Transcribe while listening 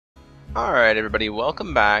Alright everybody,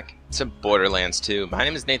 welcome back to Borderlands 2. My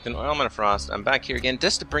name is Nathan, or ELEMENTofFROST. I'm back here again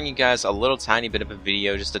just to bring you guys a little tiny bit of a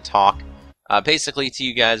video just to talk basically to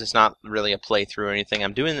you guys. It's not really a playthrough or anything.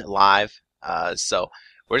 I'm doing it live, so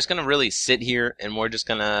we're just gonna really sit here and we're just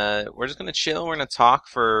gonna chill. We're gonna talk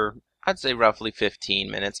for I'd say roughly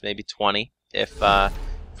 15 minutes, maybe 20 if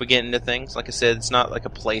we get into things. Like I said, it's not like a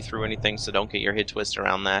playthrough or anything, so don't get your head twisted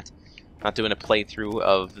around that. I'm not doing a playthrough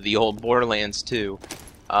of the old Borderlands 2.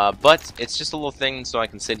 But it's just a little thing so I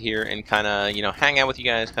can sit here and kind of, hang out with you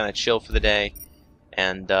guys, kind of chill for the day,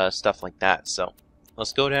 and stuff like that. So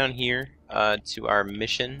let's go down here to our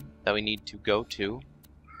mission that we need to go to.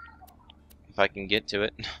 If I can get to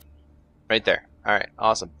it. Right there. Alright,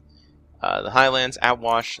 awesome. The Highlands,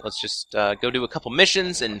 Outwash. Let's just go do a couple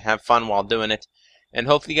missions and have fun while doing it. And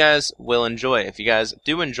hopefully you guys will enjoy. If you guys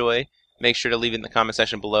do enjoy, make sure to leave it in the comment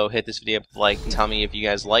section below. Hit this video with a like. Tell me if you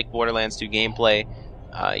guys like Borderlands 2 gameplay.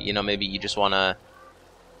 Maybe you just want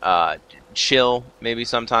to chill maybe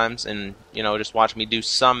sometimes and, just watch me do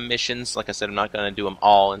some missions. Like I said, I'm not going to do them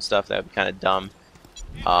all and stuff. That would be kind of dumb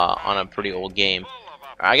on a pretty old game.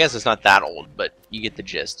 I guess it's not that old, but you get the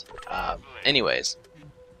gist. Anyways.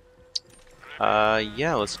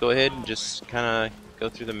 Yeah, let's go ahead and just kind of go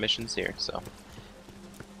through the missions here. So,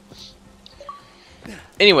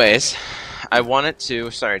 anyways, I wanted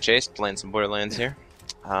to... Sorry, Chase, playing some Borderlands here.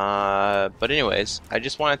 But anyways, I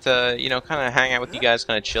just wanted to, kind of hang out with you guys,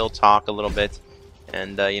 kind of chill, talk a little bit,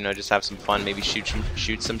 and, just have some fun, maybe shoot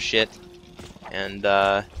some shit, and,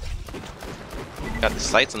 God, the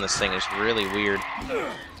sights on this thing is really weird.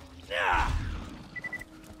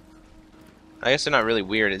 I guess they're not really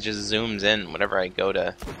weird, it just zooms in whenever I go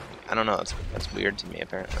to, I don't know, that's weird to me,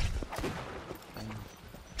 apparently.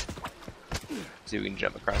 See if we can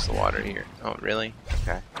jump across the water here. Oh, really?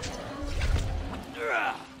 Okay.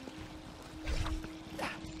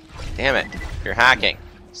 Damn it, you're hacking.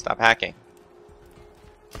 Stop hacking.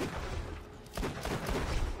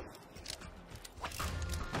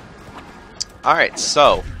 Alright,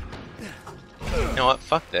 so. You know what?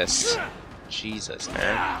 Fuck this. Jesus,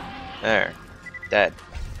 man. There. Dead.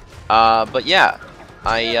 But yeah.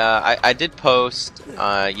 I did post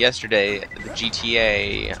yesterday the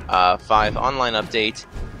GTA 5 online update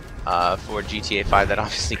for GTA 5 that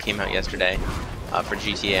obviously came out yesterday for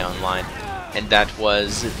GTA Online. And that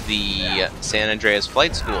was the San Andreas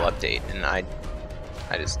Flight School update, and I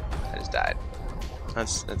just died.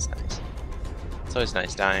 That's nice. It's always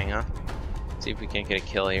nice dying, huh? Let's see if we can't get a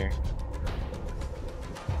kill here.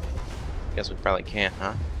 Guess we probably can't,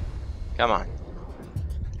 huh? Come on.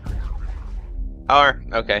 Or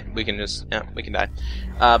okay, we can we can die.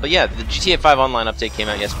 But yeah, the GTA 5 online update came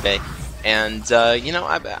out yesterday. And,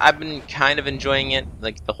 I've been kind of enjoying it,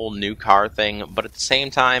 like the whole new car thing, but at the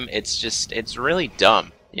same time, it's really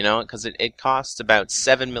dumb, because it costs about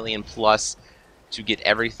 7 million plus to get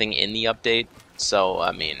everything in the update. So,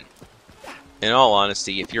 I mean, in all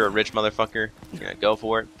honesty, if you're a rich motherfucker, go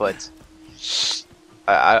for it, but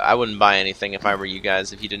I wouldn't buy anything if I were you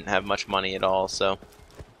guys, if you didn't have much money at all, so.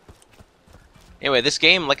 Anyway, this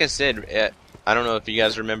game, like I said, I don't know if you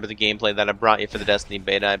guys remember the gameplay that I brought you for the Destiny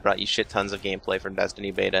beta. I brought you shit tons of gameplay from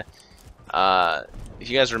Destiny beta. If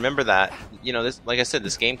you guys remember that, this, like I said,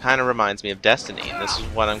 this game kind of reminds me of Destiny, and this is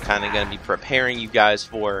what I'm kind of going to be preparing you guys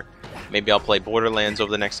for. Maybe I'll play Borderlands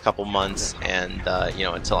over the next couple months, and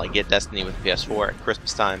until I get Destiny with PS4 at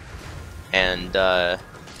Christmas time, and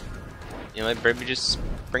maybe just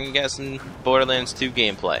bring you guys some Borderlands 2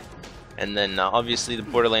 gameplay. And then, obviously, the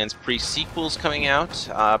Borderlands pre-sequel's coming out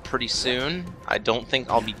pretty soon. I don't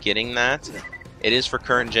think I'll be getting that. It is for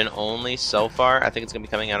current gen only so far. I think it's going to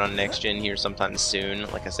be coming out on next gen here sometime soon.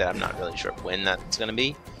 Like I said, I'm not really sure when that's going to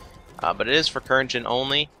be. But it is for current gen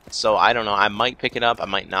only, so I don't know. I might pick it up, I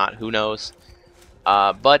might not, who knows.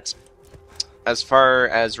 But as far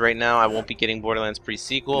as right now, I won't be getting Borderlands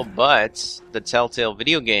pre-sequel, but the Telltale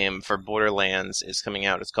video game for Borderlands is coming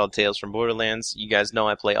out. It's called Tales from Borderlands. You guys know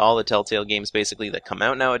I play all the Telltale games basically that come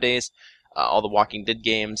out nowadays. All the Walking Dead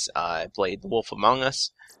games. I played The Wolf Among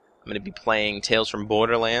Us. I'm going to be playing Tales from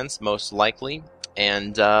Borderlands, most likely.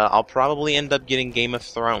 And I'll probably end up getting Game of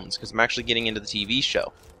Thrones, because I'm actually getting into the TV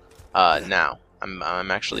show now.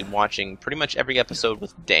 I'm actually watching pretty much every episode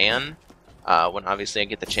with Dan. When obviously I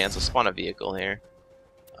get the chance to spawn a vehicle here.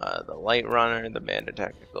 The Light Runner, the Bandit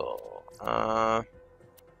Tactical.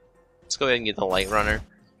 Let's go ahead and get the Light Runner.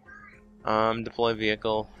 Deploy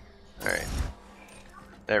vehicle. Alright.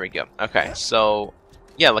 There we go. Okay, so,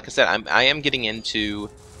 yeah, like I said, I am getting into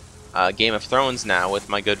Game of Thrones now with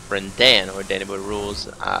my good friend Dan, or Danny Boy Rules.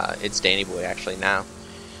 It's Danny Boy actually now.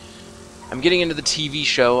 I'm getting into the TV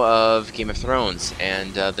show of Game of Thrones,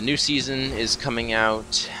 and the new season is coming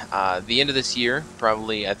out the end of this year.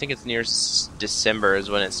 Probably, I think it's near December is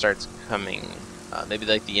when it starts coming. Maybe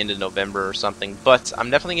like the end of November or something. But I'm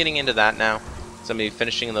definitely getting into that now. So I'm going to be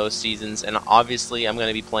finishing those seasons, and obviously I'm going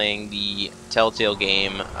to be playing the Telltale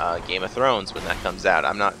game, Game of Thrones, when that comes out.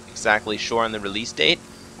 I'm not exactly sure on the release date,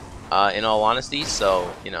 in all honesty, so,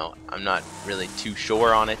 you know, I'm not really too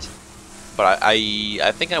sure on it. But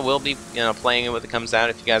I think I will be, playing it when it comes out.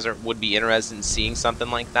 If you guys would be interested in seeing something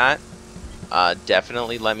like that,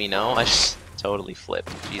 definitely let me know. I just totally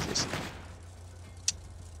flipped. Jesus.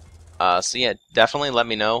 So yeah, definitely let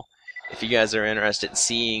me know if you guys are interested in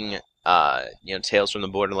seeing, Tales from the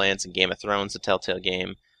Borderlands and Game of Thrones, the Telltale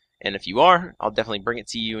game. And if you are, I'll definitely bring it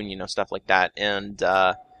to you and, stuff like that. And,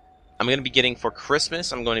 I'm going to be getting, for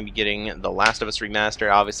Christmas, I'm going to be getting The Last of Us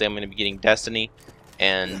Remastered. Obviously, I'm going to be getting Destiny.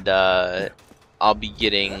 And I'll be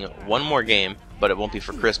getting one more game, but it won't be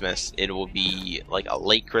for Christmas. It will be like a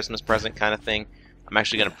late Christmas present kind of thing. I'm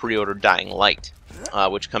actually going to pre-order Dying Light,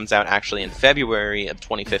 which comes out actually in February of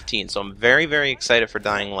 2015. So I'm very, very excited for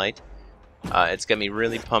Dying Light. It's going to be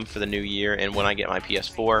really pumped for the new year, and when I get my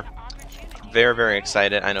PS4, very, very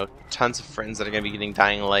excited. I know tons of friends that are going to be getting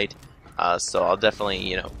Dying Light, so I'll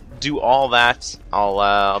definitely, do all that.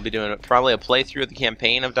 I'll be doing probably a playthrough of the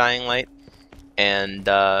campaign of Dying Light. And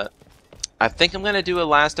I think I'm going to do a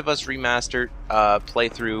Last of Us Remastered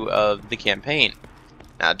playthrough of the campaign.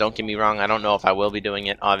 Now, don't get me wrong, I don't know if I will be doing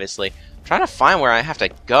it, obviously. I'm trying to find where I have to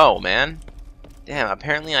go, man. Damn,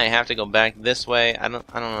 apparently I have to go back this way. I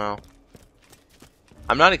don't know.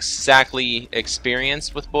 I'm not exactly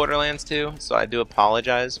experienced with Borderlands 2, so I do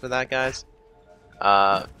apologize for that, guys.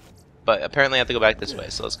 But apparently I have to go back this way,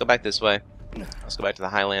 so let's go back this way. Let's go back to the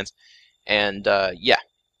Highlands. And, yeah.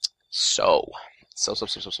 So. But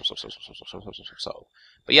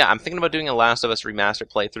yeah, I'm thinking about doing a Last of Us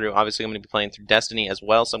Remastered playthrough. Obviously, I'm going to be playing through Destiny as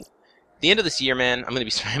well. So, at the end of this year, man, I'm going to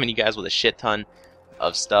be spamming you guys with a shit ton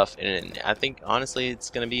of stuff, and I think honestly,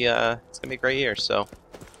 it's going to be a great year. So,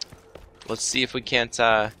 let's see if we can't.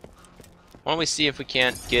 Why don't we see if we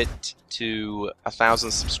can't get to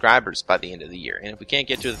 1,000 subscribers by the end of the year? And if we can't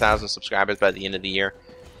get to 1,000 subscribers by the end of the year,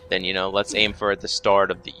 then let's aim for at the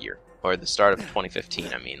start of the year. Or the start of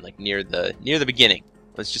 2015, I mean, like near the beginning.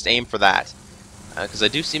 Let's just aim for that, because I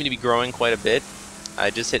do seem to be growing quite a bit. I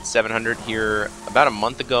just hit 700 here about a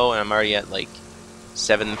month ago, and I'm already at like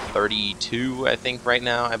 732, I think, right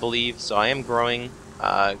now, I believe. So I am growing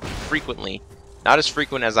frequently, not as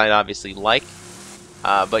frequent as I'd obviously like,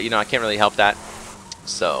 but I can't really help that.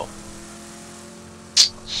 So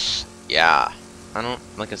yeah,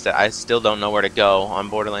 like I said, I still don't know where to go on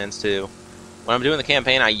Borderlands 2. When I'm doing the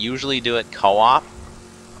campaign, I usually do it co-op,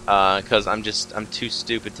 because I'm too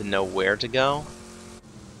stupid to know where to go.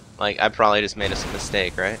 Like, I probably just made a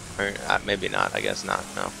mistake, right? Or maybe not, I guess not,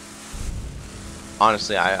 no.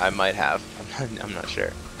 Honestly, I might have. I'm not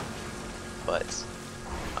sure. But,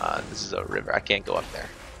 this is a river. I can't go up there,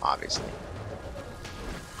 obviously.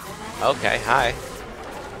 Okay, hi.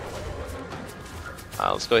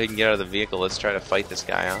 Let's go ahead and get out of the vehicle. Let's try to fight this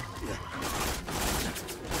guy out.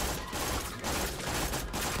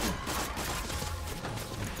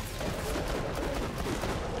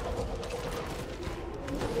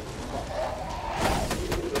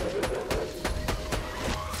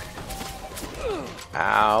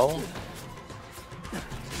 Ow.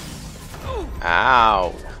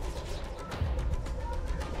 Ow.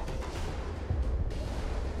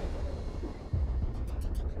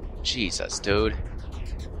 Jesus, dude.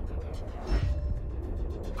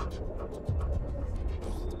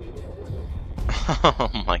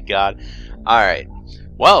 Oh my god. Alright.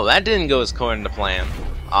 Well, that didn't go as according to plan.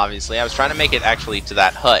 Obviously, I was trying to make it actually to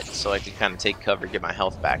that hut so I could kind of take cover, get my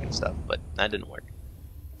health back and stuff, but that didn't work.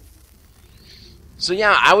 So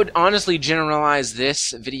yeah, I would honestly generalize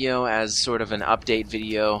this video as sort of an update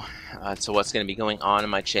video to what's going to be going on in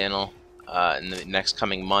my channel in the next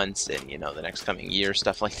coming months and, the next coming year,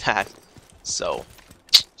 stuff like that. So,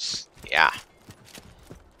 yeah.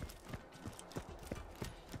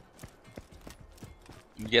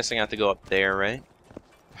 I'm guessing I have to go up there, right?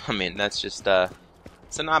 I mean, that's just,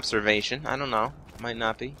 it's an observation. I don't know. Might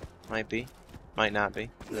not be. Might be. Might not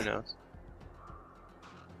be. Who knows?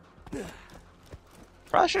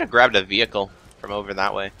 Probably should have grabbed a vehicle from over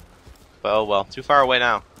that way. But oh well, too far away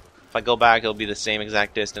now. If I go back, it'll be the same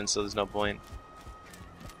exact distance, so there's no point.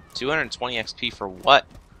 220 XP for what?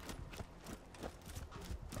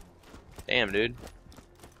 Damn, dude.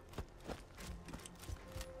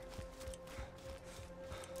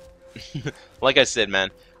 Like I said, man,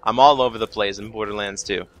 I'm all over the place in Borderlands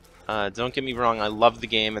 2. Don't get me wrong, I love the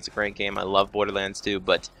game. It's a great game. I love Borderlands 2,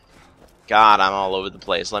 but God, I'm all over the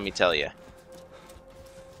place, let me tell you.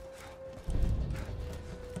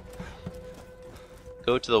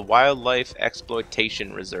 Go to the Wildlife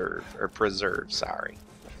Exploitation Reserve, or Preserve, sorry.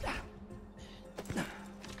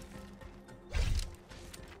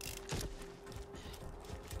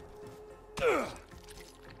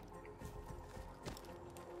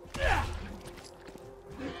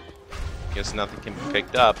 Guess nothing can be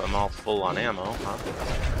picked up. I'm all full on ammo, huh?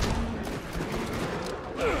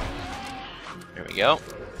 There we go.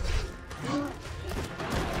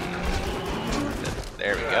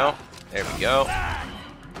 There we go. There we go.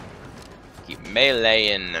 Keep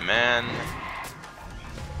meleeing, man.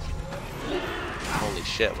 Holy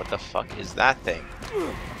shit, what the fuck is that thing?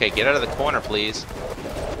 Okay, get out of the corner, please.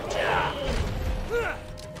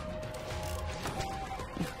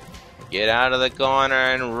 Get out of the corner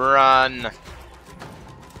and run!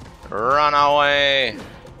 Run away!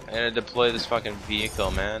 I gotta deploy this fucking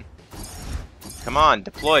vehicle, man. Come on,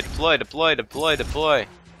 deploy, deploy, deploy, deploy, deploy.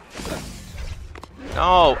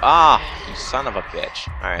 No! Ah! You son of a bitch.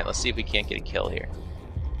 Alright, let's see if we can't get a kill here.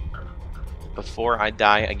 Before I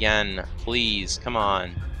die again, please, come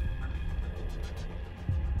on.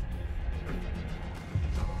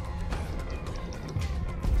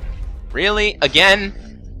 Really? Again?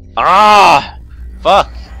 Ah!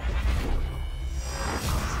 Fuck!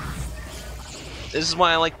 This is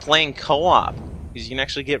why I like playing co-op, because you can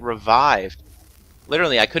actually get revived.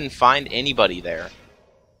 Literally, I couldn't find anybody there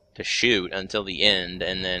to shoot until the end,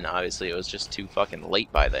 and then obviously it was just too fucking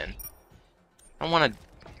late by then. I want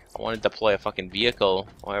to deploy a fucking vehicle,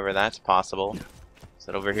 however that's possible. Is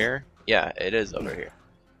that over here? Yeah, it is over here.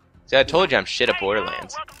 See, I told you I'm shit at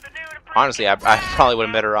Borderlands. Honestly, I probably would have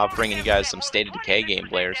been better off bringing you guys some State of Decay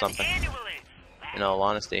gameplay or something. In all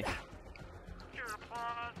honesty.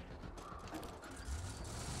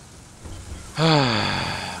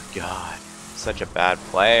 God, such a bad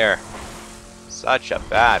player. Such a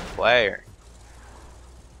bad player.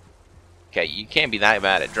 Okay, you can't be that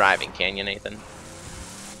bad at driving, can you, Nathan?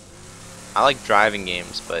 I like driving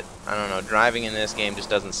games, but I don't know, driving in this game just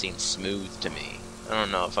doesn't seem smooth to me. I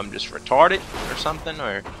don't know if I'm just retarded or something,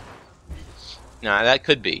 or... Nah, that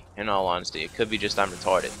could be, in all honesty. It could be just I'm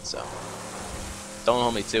retarded, so... Don't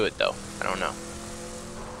hold me to it, though. I don't know.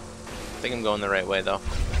 I think I'm going the right way, though.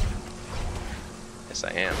 Yes,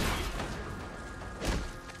 I am.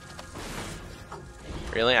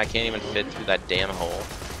 Really? I can't even fit through that damn hole.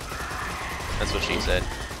 That's what she said.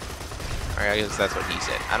 Or I guess that's what he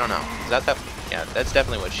said. I don't know. Is that that? Yeah, that's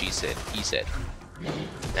definitely what she said. He said.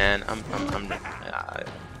 And I'm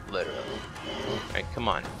literally. Alright, come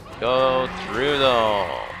on. Go through the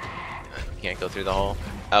hole. You can't go through the hole.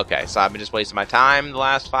 Okay, so I've been just wasting my time the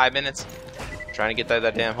last 5 minutes trying to get through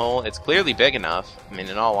that damn hole. It's clearly big enough. I mean,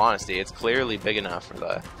 in all honesty, it's clearly big enough for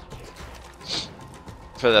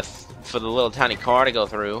the little tiny car to go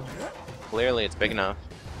through. Clearly, it's big enough.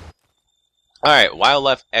 All right,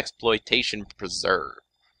 Wildlife Exploitation Preserve.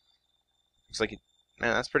 Looks like it.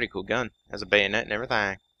 Man, that's a pretty cool gun. Has a bayonet and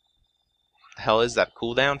everything. The hell is that?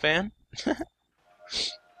 Cooldown fan?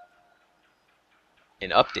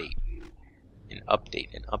 An update. An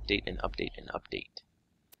update. An update. An update. An update.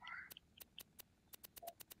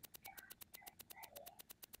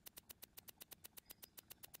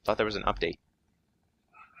 Thought there was an update.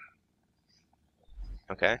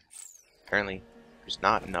 Okay. Apparently, there's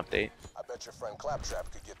not an update. I bet your friend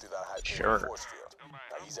Claptrap could get through that high Sure. force field.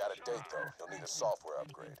 Now he's out of date though. He'll need a software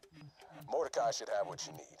upgrade. Mordecai should have what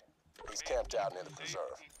you need. He's camped out near the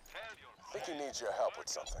preserve. I think he needs your help with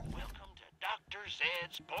something. Welcome to Dr.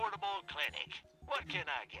 Zed's Portable Clinic. What can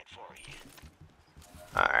I get for you?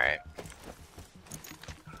 Alright.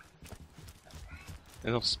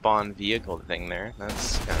 Little spawn vehicle thing there.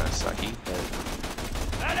 That's kind of sucky, but...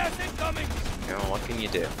 You know, what can you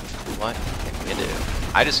do? What can you do?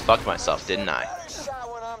 I just fucked myself, didn't I?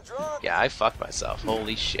 Yeah, I fucked myself.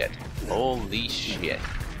 Holy shit. Holy shit.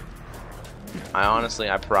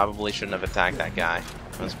 I probably shouldn't have attacked that guy.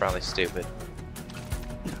 That was probably stupid.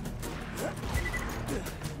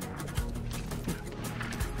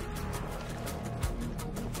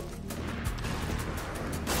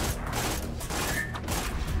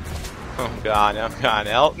 Oh god,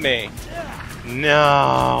 help me!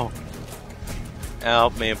 No!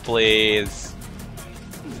 Help me, please!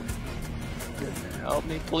 Help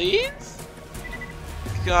me, please?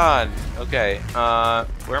 God, okay,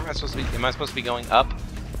 where am I supposed to be? Am I supposed to be going up?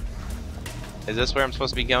 Is this where I'm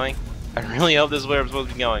supposed to be going? I really hope this is where I'm supposed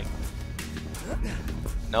to be going.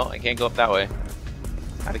 No, I can't go up that way.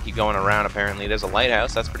 I have to keep going around, apparently. There's a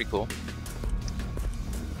lighthouse, that's pretty cool.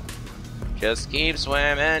 Just keep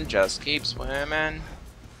swimming, just keep swimming.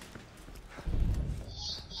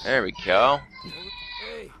 There we go.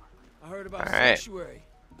 Hey, I heard about Alright. sanctuary.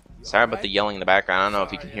 You Sorry about alright? the yelling in the background. I don't know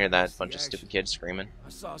if you can Sorry, hear I that missed bunch the of stupid action. kids screaming. I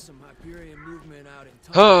saw some Hyperion movement out in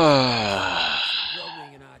Okay.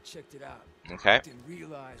 Bloodwing and I checked it out. Didn't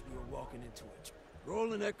realize we were walking into it.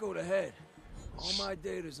 Rolling echoed ahead. All my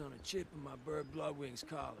data's on a chip in my bird Bloodwing's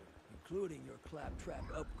collar, including your claptrap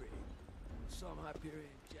upgrade. Some Hyperion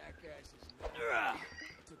jackasses.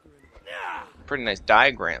 Took her in. Pretty nice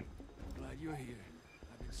diagram. Glad you're here.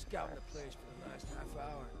 I've been scouting the place for the last half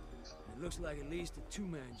hour. It looks like at least a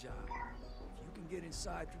two-man job. If you can get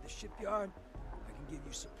inside through the shipyard, I can give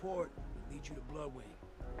you support and lead you to Bloodwing.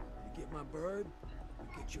 You get my bird, you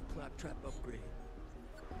get your claptrap upgrade.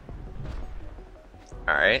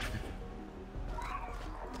 Alright.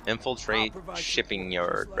 Infiltrate shipping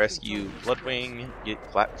yard. Rescue Bloodwing. Get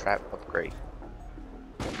claptrap upgrade.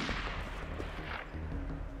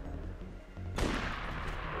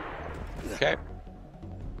 Okay.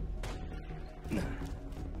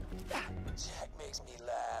 Jack makes me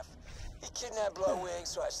laugh. He kidnapped Bloodwing,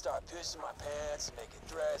 so I start pissing my pants and making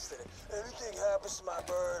threats that if anything happens to my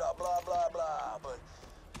bird, I'll blah blah blah. But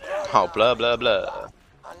Oh, blah blah blah.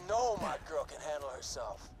 I know my girl can handle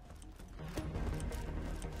herself.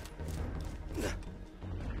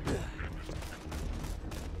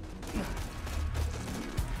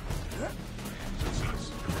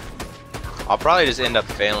 I'll probably just end up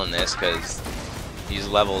failing this because these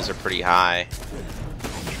levels are pretty high.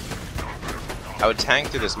 I would tank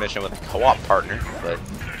through this mission with a co-op partner, but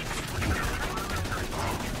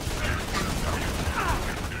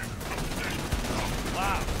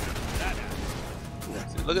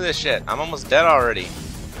dude, look at this shit. I'm almost dead already.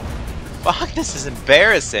 Fuck, this is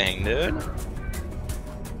embarrassing, dude.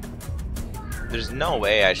 There's no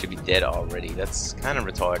way I should be dead already. That's kind of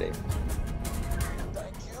retarded.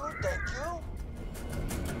 Thank you.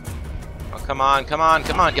 Oh, come on, come on,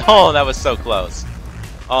 come on. Oh, that was so close.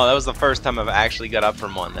 Oh, that was the first time I've actually got up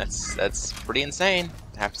from one. That's pretty insane,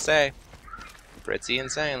 I have to say. Pretty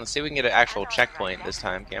insane. Let's see if we can get an actual checkpoint this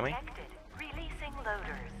time, can we?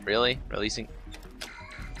 Really? Releasing?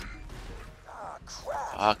 Ah,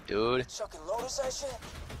 crap. Fuck, dude. Chucking loaders at shit?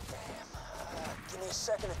 Damn. Give me a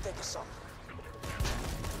second to think of something.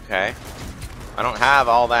 Okay. I don't have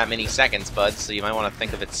all that many seconds, bud, so you might want to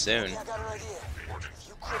think of it soon. I got an idea. If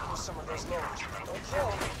you cripple some of those loaders, don't kill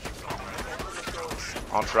them.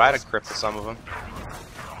 I'll try to cripple some of them.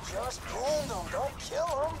 Just wound them, don't kill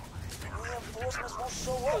them. Reinforcements won't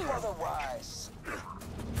show up otherwise.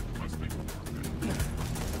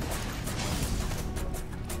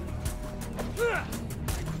 Don't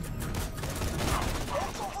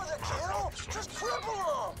go for the kill, just cripple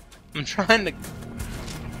them. I'm trying to...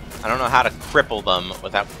 I don't know how to cripple them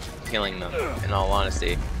without killing them, in all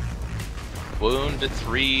honesty. Wound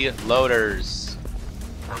 3 loaders.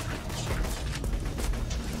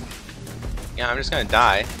 Yeah, I'm just gonna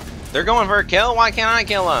die. They're going for a kill? Why can't I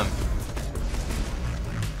kill them?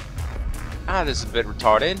 Ah, this is a bit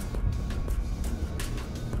retarded.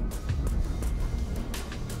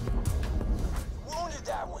 Wounded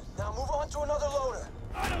that one. Now move on to another loader.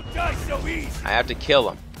 I don't die so easy. I have to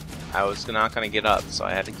kill him. I was not gonna get up, so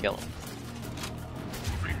I had to kill him.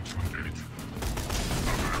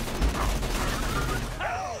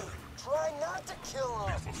 Hey, try not to kill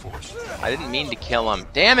him. I didn't mean to kill him.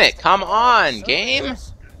 Damn it! Come on, game!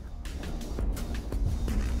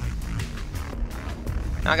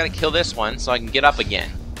 Now I gotta kill this one so I can get up again.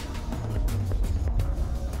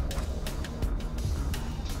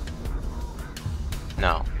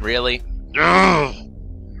 No, really?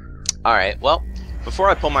 Alright, well, before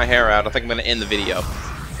I pull my hair out, I think I'm gonna end the video,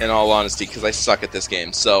 in all honesty, because I suck at this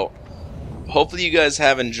game. So, hopefully you guys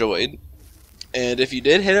have enjoyed. And if you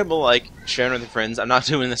did, hit it with a like, share it with your friends. I'm not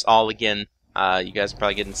doing this all again. You guys are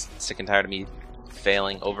probably getting sick and tired of me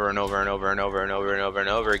failing over and over and over and over and over and over and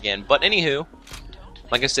over again. But anywho,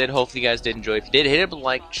 like I said, hopefully you guys did enjoy. If you did, hit it with a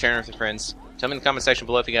like, share it with your friends. Tell me in the comment section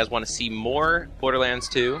below if you guys want to see more Borderlands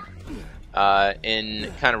 2 in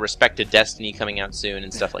kind of respect to Destiny coming out soon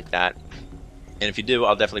and stuff like that. And if you do,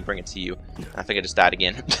 I'll definitely bring it to you. I think I just died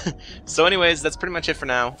again. So anyways, that's pretty much it for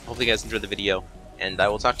now. Hopefully you guys enjoyed the video. And I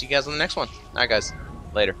will talk to you guys on the next one. Alright guys,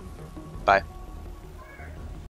 later. Bye.